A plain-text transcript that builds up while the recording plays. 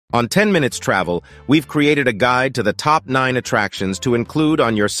On 10 Minutes Travel, we've created a guide to the top 9 attractions to include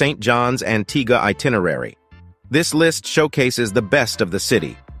on your St. John's Antigua itinerary. This list showcases the best of the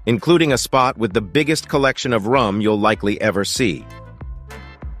city, including a spot with the biggest collection of rum you'll likely ever see.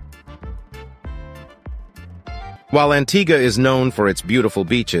 While Antigua is known for its beautiful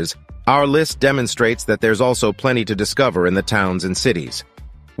beaches, our list demonstrates that there's also plenty to discover in the towns and cities.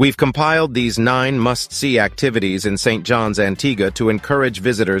 We've compiled these 9 must-see activities in St. John's, Antigua to encourage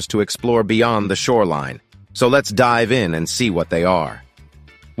visitors to explore beyond the shoreline. So let's dive in and see what they are.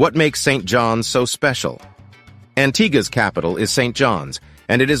 What makes St. John's so special? Antigua's capital is St. John's,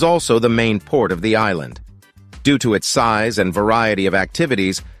 and it is also the main port of the island. Due to its size and variety of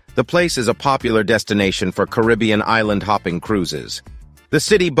activities, the place is a popular destination for Caribbean island-hopping cruises. The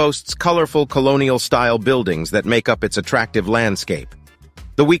city boasts colorful colonial-style buildings that make up its attractive landscape.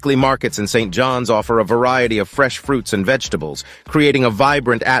 The weekly markets in St. John's offer a variety of fresh fruits and vegetables, creating a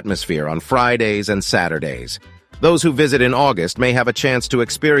vibrant atmosphere on Fridays and Saturdays. Those who visit in August may have a chance to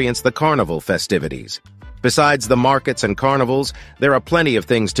experience the carnival festivities. Besides the markets and carnivals, there are plenty of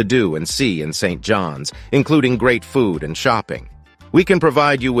things to do and see in St. John's, including great food and shopping. We can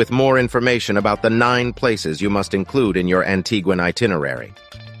provide you with more information about the 9 places you must include in your Antiguan itinerary.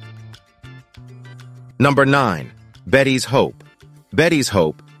 Number 9. Betty's Hope. Betty's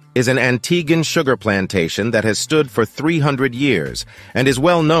Hope is an Antiguan sugar plantation that has stood for 300 years and is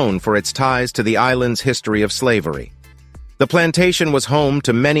well known for its ties to the island's history of slavery. The plantation was home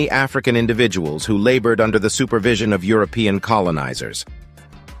to many African individuals who labored under the supervision of European colonizers.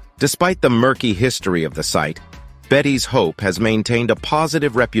 Despite the murky history of the site, Betty's Hope has maintained a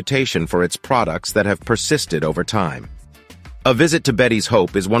positive reputation for its products that have persisted over time. A visit to Betty's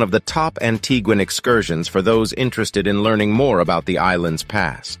Hope is one of the top Antiguan excursions for those interested in learning more about the island's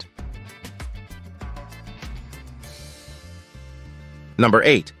past. Number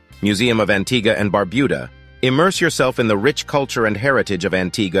 8. Museum of Antigua and Barbuda. Immerse yourself in the rich culture and heritage of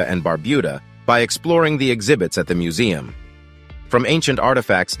Antigua and Barbuda by exploring the exhibits at the museum. From ancient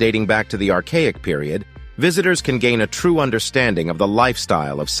artifacts dating back to the Archaic period, visitors can gain a true understanding of the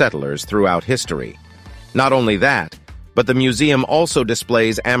lifestyle of settlers throughout history. Not only that, but the museum also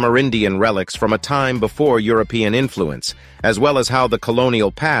displays Amerindian relics from a time before European influence, as well as how the colonial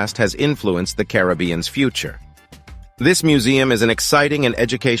past has influenced the Caribbean's future. This museum is an exciting and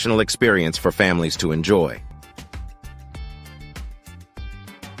educational experience for families to enjoy.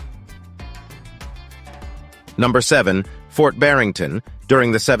 Number 7. Fort Barrington.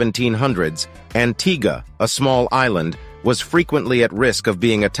 During the 1700s, Antigua, a small island, was frequently at risk of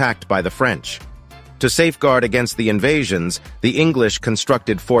being attacked by the French. To safeguard against the invasions, the English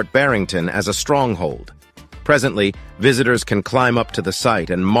constructed Fort Barrington as a stronghold. Presently, visitors can climb up to the site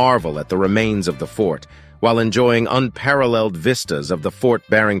and marvel at the remains of the fort, while enjoying unparalleled vistas of the Fort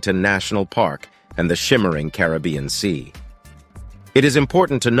Barrington National Park and the shimmering Caribbean Sea. It is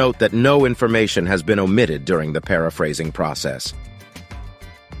important to note that no information has been omitted during the paraphrasing process.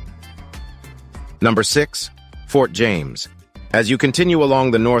 Number 6. Fort James. As you continue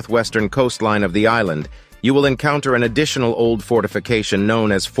along the northwestern coastline of the island, you will encounter an additional old fortification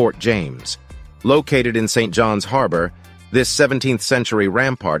known as Fort James. Located in St. John's Harbor, this 17th-century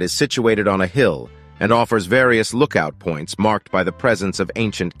rampart is situated on a hill and offers various lookout points marked by the presence of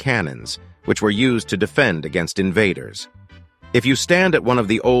ancient cannons, which were used to defend against invaders. If you stand at one of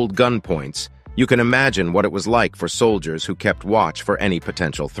the old gun points, you can imagine what it was like for soldiers who kept watch for any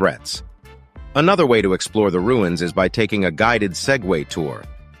potential threats. Another way to explore the ruins is by taking a guided Segway tour,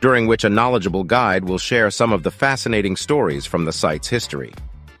 during which a knowledgeable guide will share some of the fascinating stories from the site's history.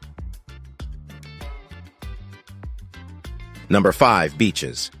 Number 5.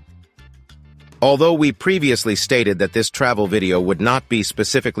 Beaches. Although we previously stated that this travel video would not be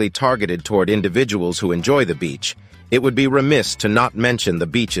specifically targeted toward individuals who enjoy the beach, it would be remiss to not mention the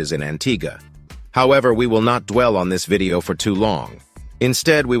beaches in Antigua. However, we will not dwell on this video for too long.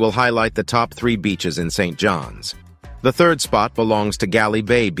 Instead, we will highlight the top 3 beaches in St. John's. The third spot belongs to Galley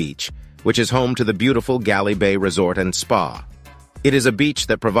Bay Beach, which is home to the beautiful Galley Bay Resort and Spa. It is a beach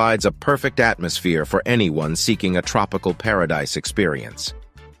that provides a perfect atmosphere for anyone seeking a tropical paradise experience.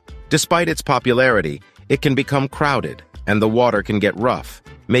 Despite its popularity, it can become crowded, and the water can get rough,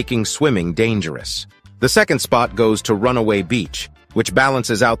 making swimming dangerous. The second spot goes to Runaway Beach, which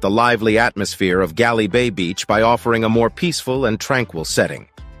balances out the lively atmosphere of Galley Bay Beach by offering a more peaceful and tranquil setting.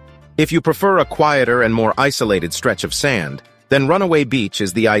 If you prefer a quieter and more isolated stretch of sand, then Runaway Beach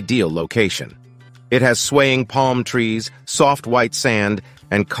is the ideal location. It has swaying palm trees, soft white sand,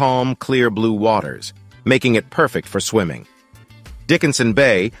 and calm, clear blue waters, making it perfect for swimming. Dickinson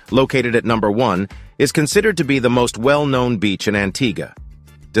Bay, located at number 1, is considered to be the most well-known beach in Antigua.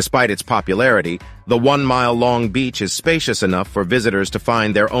 Despite its popularity, the 1-mile-long beach is spacious enough for visitors to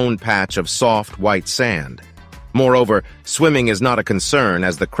find their own patch of soft, white sand. Moreover, swimming is not a concern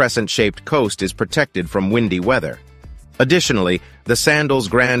as the crescent-shaped coast is protected from windy weather. Additionally, the Sandals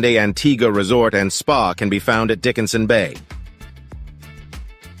Grande Antigua Resort and Spa can be found at Dickinson Bay.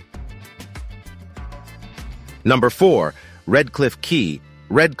 Number 4. Redcliffe Quay.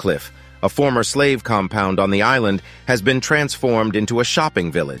 Redcliffe, a former slave compound on the island, has been transformed into a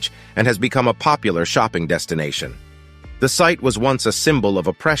shopping village and has become a popular shopping destination. The site was once a symbol of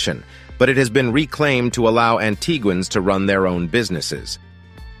oppression, but it has been reclaimed to allow Antiguans to run their own businesses.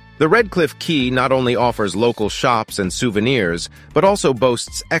 The Redcliffe Quay not only offers local shops and souvenirs, but also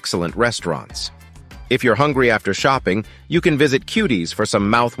boasts excellent restaurants. If you're hungry after shopping, you can visit Cutie's for some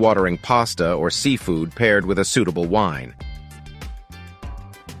mouth-watering pasta or seafood paired with a suitable wine.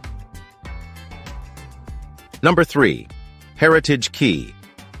 Number 3. Heritage Quay.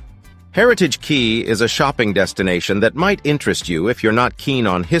 Heritage Quay is a shopping destination that might interest you if you're not keen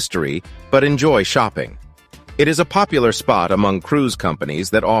on history, but enjoy shopping. It is a popular spot among cruise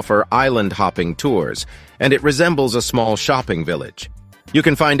companies that offer island-hopping tours, and it resembles a small shopping village. You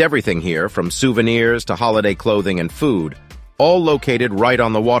can find everything here, from souvenirs to holiday clothing and food, all located right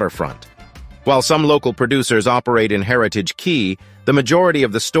on the waterfront. While some local producers operate in Heritage Quay, the majority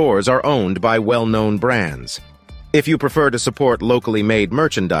of the stores are owned by well-known brands. If you prefer to support locally made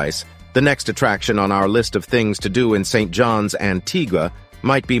merchandise, the next attraction on our list of things to do in St. John's, Antigua,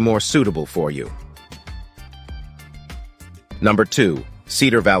 might be more suitable for you. Number 2.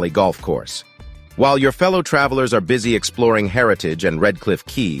 Cedar Valley Golf Course. While your fellow travelers are busy exploring Heritage and Redcliffe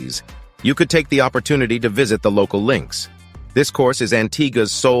Keys, you could take the opportunity to visit the local links. This course is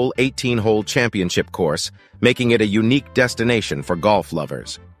Antigua's sole 18-hole championship course, making it a unique destination for golf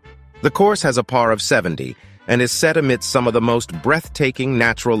lovers. The course has a par of 70 and is set amidst some of the most breathtaking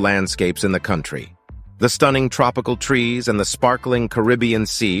natural landscapes in the country. The stunning tropical trees and the sparkling Caribbean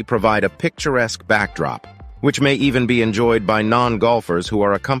Sea provide a picturesque backdrop, which may even be enjoyed by non-golfers who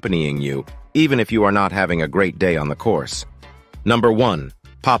are accompanying you, even if you are not having a great day on the course. Number 1.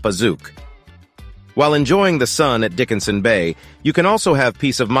 Papa Zook. While enjoying the sun at Dickinson Bay, you can also have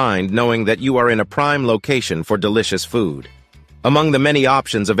peace of mind knowing that you are in a prime location for delicious food. Among the many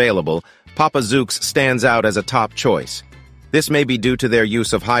options available, Papa Zook's stands out as a top choice. This may be due to their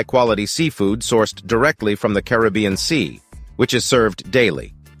use of high-quality seafood sourced directly from the Caribbean Sea, which is served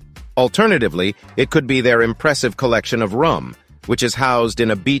daily. Alternatively, it could be their impressive collection of rum, which is housed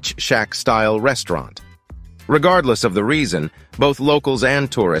in a beach shack-style restaurant. Regardless of the reason, both locals and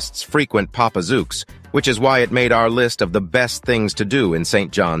tourists frequent Papa Zook's, which is why it made our list of the best things to do in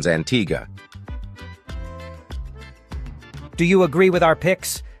St. John's, Antigua. Do you agree with our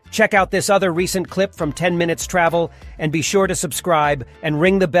picks? Check out this other recent clip from 10 Minutes Travel, and be sure to subscribe and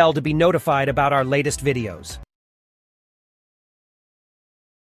ring the bell to be notified about our latest videos.